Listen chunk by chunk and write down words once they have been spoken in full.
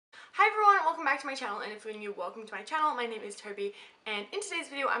Hi everyone, welcome back to my channel, and if you're new, welcome to my channel. My name is Toby, and in today's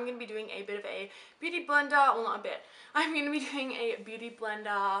video I'm going to be doing a bit of a beauty blender, well not a bit, I'm going to be doing a beauty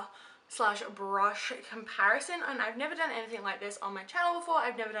blender slash brush comparison, and I've never done anything like this on my channel before.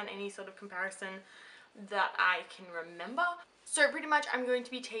 I've never done any sort of comparison that I can remember. So pretty much I'm going to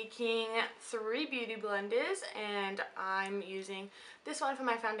be taking 3 beauty blenders, and I'm using this one for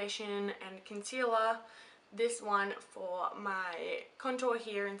my foundation and concealer, this one for my contour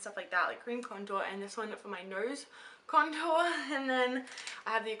here and stuff like that, like cream contour, and this one for my nose contour. And then I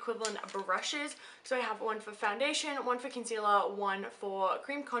have the equivalent brushes, so I have one for foundation, one for concealer, one for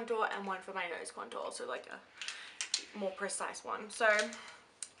cream contour, and one for my nose contour, so like a more precise one. So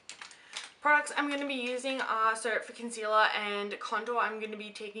products I'm going to be using are, so for concealer and contour I'm going to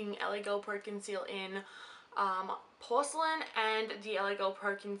be taking LA Girl Pro Conceal in Porcelain and the LA Girl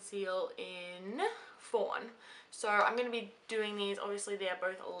Pro Conceal in Fawn. So I'm going to be doing these, obviously they're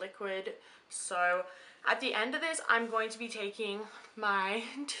both liquid, so at the end of this I'm going to be taking my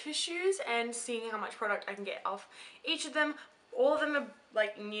tissues and seeing how much product I can get off each of them. All of them are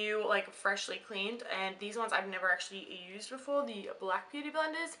like new, like freshly cleaned, and these ones I've never actually used before, the black beauty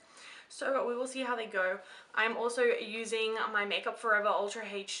blenders. So we will see how they go. I'm also using my Makeup Forever Ultra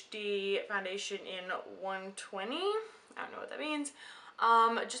HD foundation in 120. I don't know what that means.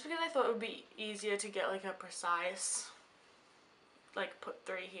 Just because I thought it would be easier to get like a precise, like put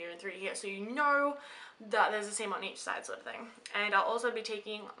 3 here and 3 here, so you know that there's the same on each side sort of thing. And I'll also be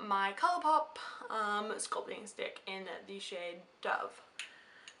taking my ColourPop sculpting stick in the shade Dove.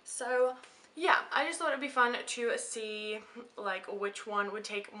 So yeah, I just thought it'd be fun to see like which one would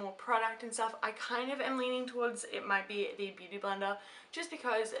take more product and stuff. I kind of am leaning towards it might be the beauty blender, just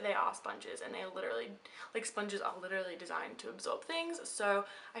because they are sponges and they literally, like sponges are literally designed to absorb things. So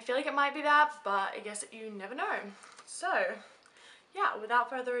I feel like it might be that, but I guess you never know. So yeah, without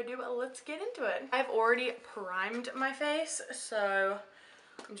further ado, let's get into it. I've already primed my face, so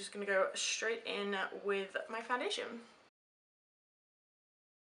I'm just gonna go straight in with my foundation.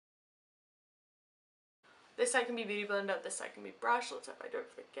 This side can be beauty blender, this side can be brush. Let's hope I don't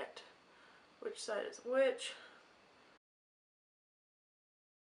forget which side is which.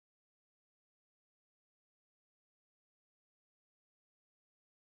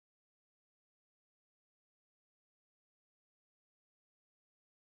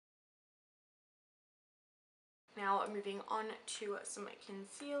 Now moving on to some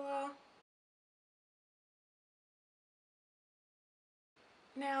concealer.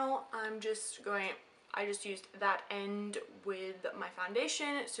 Now I just used that end with my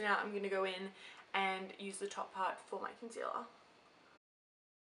foundation, so now I'm going to go in and use the top part for my concealer.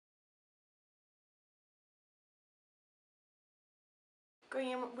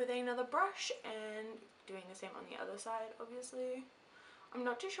 Going in with another brush and doing the same on the other side, obviously. I'm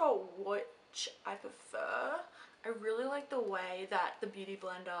not too sure which I prefer. I really like the way that the beauty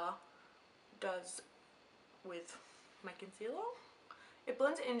blender does with my concealer. It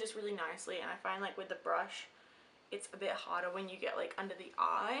blends in just really nicely, and I find like with the brush it's a bit harder when you get like under the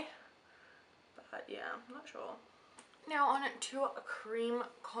eye, but yeah, I'm not sure. Now on to a cream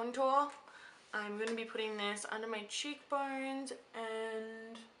contour. I'm going to be putting this under my cheekbones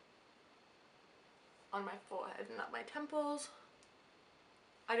and on my forehead and up my temples.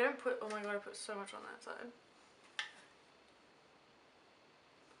 I don't put, oh my god, I put so much on that side.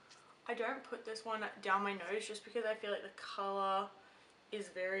 I don't put this one down my nose just because I feel like the colour is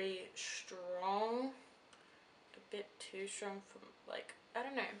very strong. A bit too strong for, like, I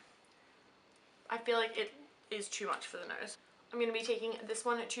don't know. I feel like it is too much for the nose. I'm going to be taking this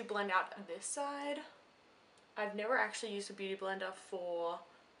one to blend out this side. I've never actually used a beauty blender for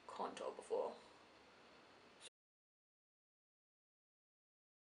contour before.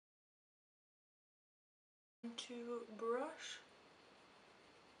 To brush.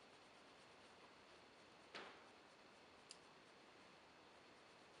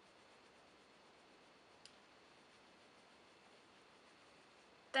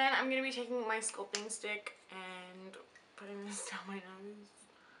 Then I'm going to be taking my sculpting stick and putting this down my nose,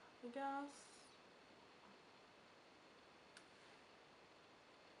 I guess.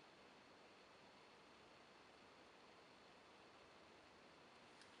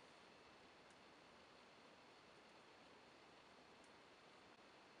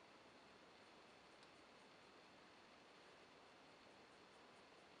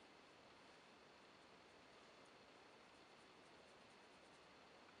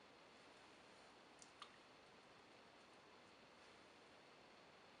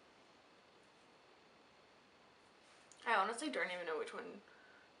 I honestly don't even know which one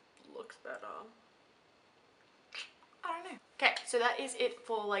looks better. I don't know. Okay, so that is it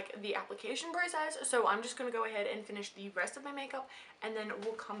for like the application process. So I'm just gonna go ahead and finish the rest of my makeup, and then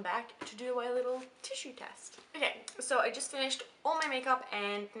we'll come back to do a little tissue test. Okay, so I just finished all my makeup,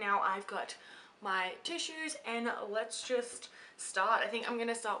 and now I've got my tissues, and let's just start. I think I'm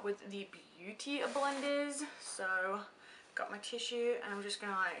gonna start with the beauty blenders. So got my tissue, and I'm just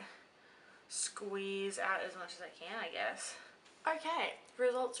gonna like squeeze out as much as I can, I guess. Okay,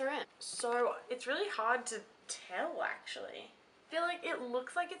 results are in. So it's really hard to tell actually. I feel like it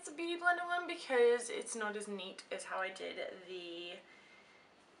looks like it's a beauty blender one because it's not as neat as how I did the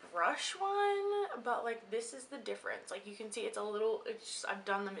brush one, but like this is the difference. Like you can see it's a little, it's just, I've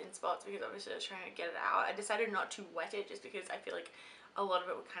done them in spots because obviously I was trying to get it out. I decided not to wet it just because I feel like a lot of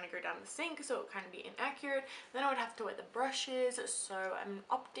it would kind of go down the sink, so it would kind of be inaccurate. Then I would have to wet the brushes, so I'm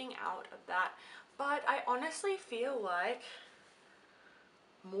opting out of that. But I honestly feel like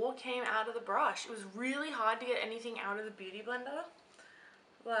more came out of the brush. It was really hard to get anything out of the beauty blender.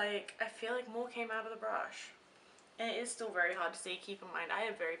 Like, I feel like more came out of the brush. And it is still very hard to see. Keep in mind, I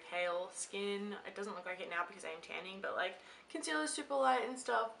have very pale skin. It doesn't look like it now because I am tanning, but like, concealer is super light and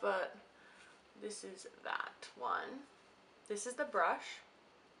stuff, but this is that one. This is the brush.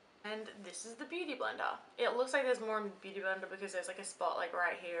 And this is the beauty blender. It looks like there's more in the beauty blender because there's like a spot like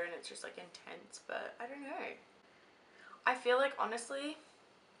right here and it's just like intense, but I don't know. I feel like honestly,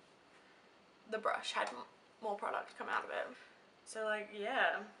 the brush had more product come out of it. So like,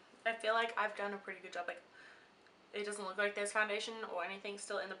 yeah, I feel like I've done a pretty good job. Like, it doesn't look like there's foundation or anything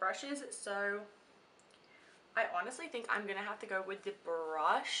still in the brushes, so I honestly think I'm gonna have to go with the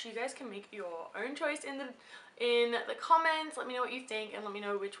brush. You guys can make your own choice in the comments. Let me know what you think and let me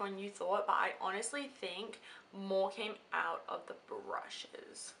know which one you thought, but I honestly think more came out of the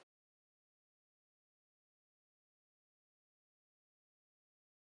brushes.